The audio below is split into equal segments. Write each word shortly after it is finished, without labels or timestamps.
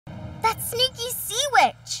That sneaky sea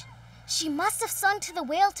witch! She must have sung to the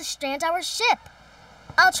whale to strand our ship.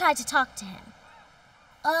 I'll try to talk to him.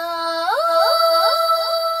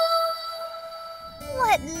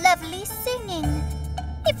 What lovely singing.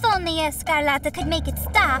 If only Escarlata could make it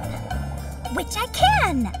stop. Which I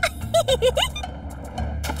can!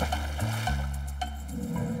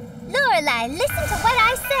 Lorelai, listen to what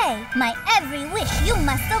I say. My every wish you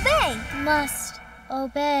must obey. Must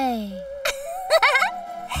obey.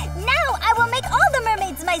 Now I will make all the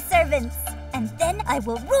mermaids my servants. And then I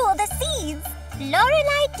will rule the seas.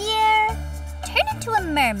 Lorelai, dear, turn into a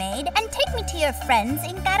mermaid and take me to your friends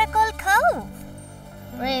in Caracol Cove.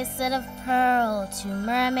 Bracelet of pearl to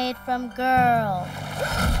mermaid from girl.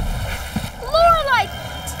 Lorelai,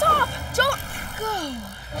 stop! Don't go.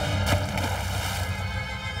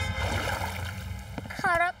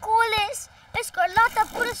 Caracoles! Escarlata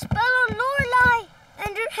put a spell on Lorelai,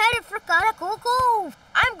 and you're headed for Caracol Cove.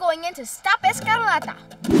 I'm going in to stop Escarlata.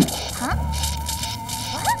 Huh?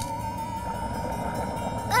 What?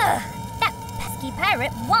 Ugh, that pesky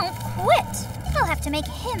pirate won't quit. I'll have to make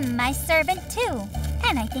him my servant too.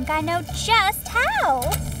 And I think I know just how.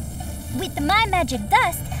 With my magic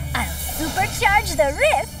dust, I'll supercharge the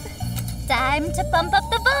riff. Time to pump up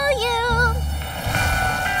the volume.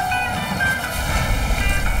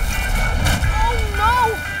 Oh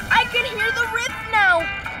no! I can hear the riff now.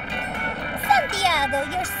 Santiago,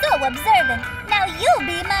 you're so observant. Now you'll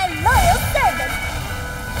be my loyal servant.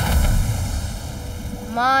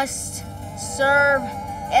 Must serve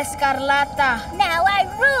Escarlata. Now I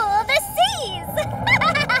rule the seas.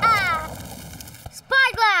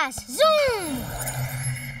 Spyglass, zoom!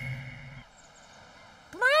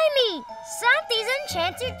 Blimey! Santi's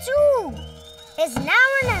enchanted too! It's now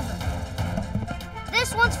or never.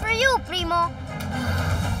 This one's for you, Primo.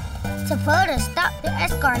 To put a stop to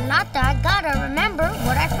Escarlata, I gotta remember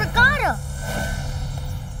what I forgot of.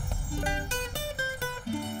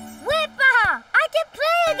 Whippa! I can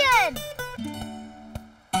play again!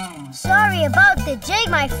 Sorry about the jig,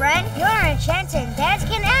 my friend. Your enchanted dance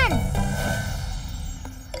can end.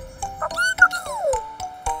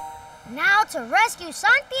 Now to rescue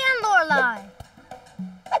Santi and Lorelai.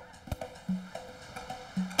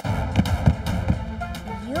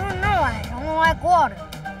 You know I don't like water,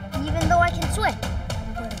 even though I can swim.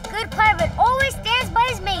 But a good pirate always stands by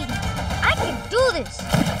his matey. I can do this.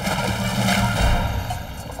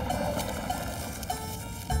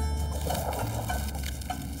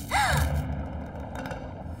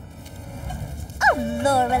 Oh,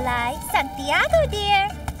 Lorelai, Santiago, dear.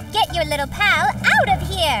 Get your little pal out of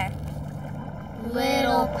here.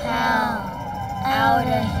 Little pal, out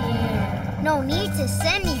of here. No need to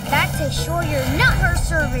send me back to shore. You're not her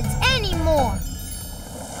servants anymore.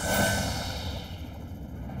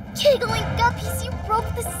 Giggling guppies, you broke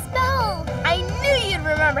the spell. I knew you'd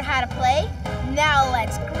remember how to play. Now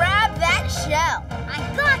let's grab that shell. I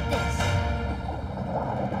got this.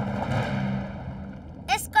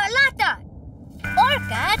 Escarlata!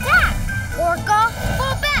 Orca, attack! Orca,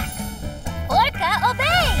 fall back! Orca,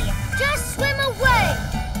 obey! Just swim away!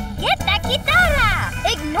 Get that guitarra!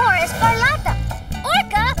 Ignore Escarlata!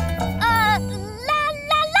 Orca, la la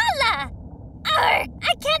la la! Arr,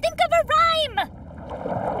 I can't think of a rhyme!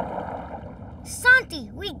 Santi,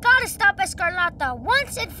 we gotta stop Escarlata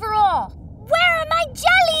once and for all! Where are my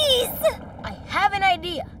jellies? I have an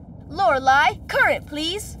idea. Lorelai, current,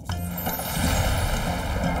 please.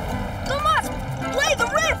 Tomás, play the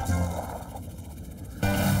riff!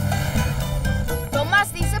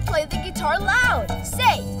 Tomás needs to play the guitar loud.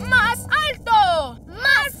 Say, más alto!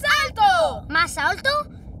 Más alto! Más alto?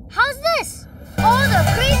 How's this? All the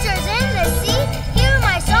creatures in the sea, hear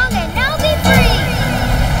my song and now be free!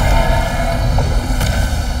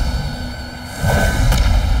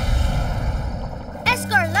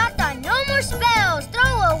 Escarlata, no more spells!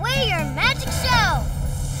 Throw away your magic shell!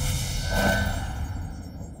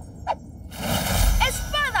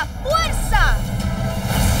 Espada, fuerza!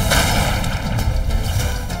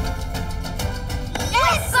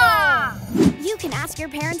 You can ask your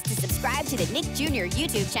parents to subscribe to the Nick Jr.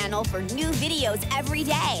 YouTube channel for new videos every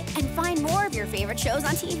day. And find more of your favorite shows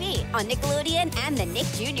on TV on Nickelodeon and the Nick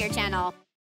Jr. channel.